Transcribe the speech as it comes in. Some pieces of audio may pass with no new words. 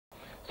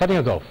Starting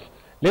us off,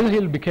 Laiser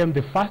Hill became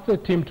the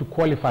fastest team to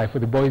qualify for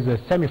the boys'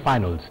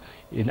 semi-finals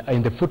in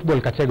the football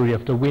category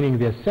after winning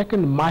their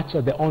second match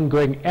at the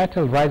ongoing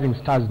Airtel Rising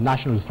Stars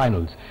national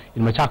finals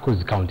in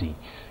Machakos County.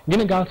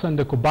 Guinea Girls and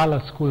the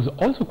Kobala schools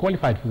also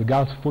qualified for the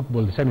girls'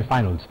 football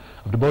semi-finals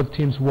after both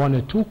teams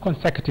won 2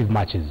 consecutive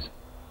matches.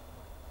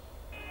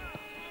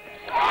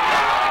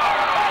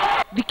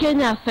 The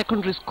Kenya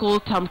Secondary School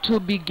Term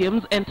 2B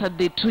games entered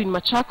day 2 in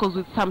Machakos,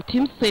 with some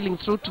teams sailing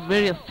through to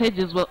various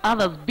stages while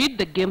others bid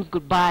the games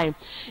goodbye.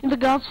 In the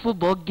girls'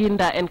 football,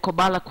 Ginda and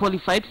Kobala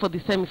qualified for the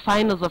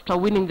semi-finals after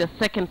winning their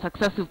second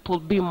successive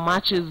Pool B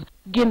matches.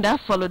 Ginda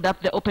followed up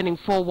the opening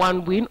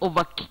 4-1 win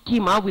over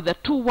Kikima with a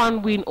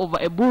 2-1 win over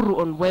Eburu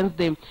on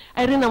Wednesday.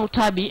 Irina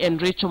Mutabi and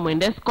Rachel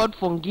Mwende scored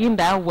for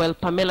Ginda, while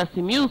Pamela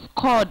Simiu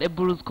scored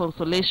Eburu's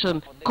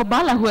consolation.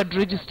 Kobala, who had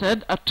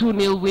registered a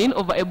 2-0 win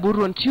over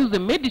Eburu on Tuesday,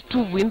 made it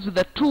 2 wins with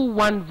a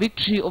 2-1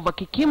 victory over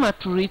Kikima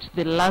to reach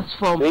the last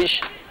four.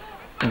 Wish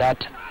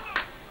that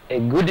a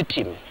good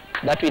team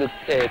that will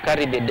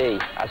carry the day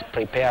has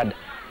prepared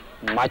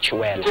much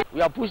well. We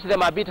have pushed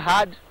them a bit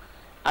hard,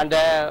 and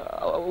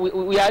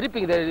we are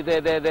reaping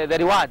the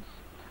rewards,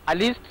 at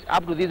least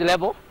up to this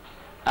level.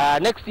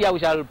 Next year we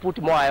shall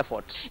put more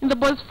effort. In the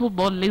boys'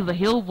 football, Laiser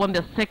Hill won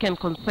their second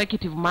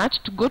consecutive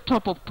match to go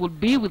top of Pool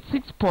B with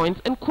 6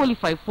 points and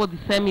qualify for the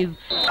semis.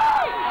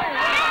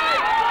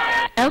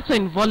 Also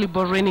in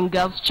volleyball, reigning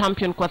girls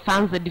champion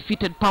Kwathanze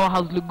defeated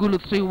powerhouse Lugulu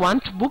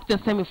 3-1 to book their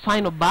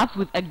semi-final berth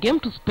with a game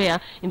to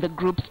spare in the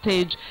group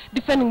stage.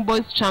 Defending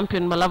boys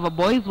champion Malava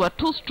boys were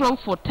too strong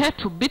for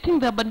Tetu, beating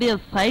their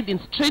Bandea's side in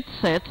straight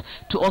sets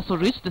to also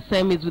reach the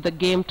semis with a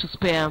game to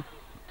spare.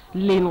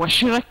 Lynn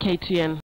Washira, KTN.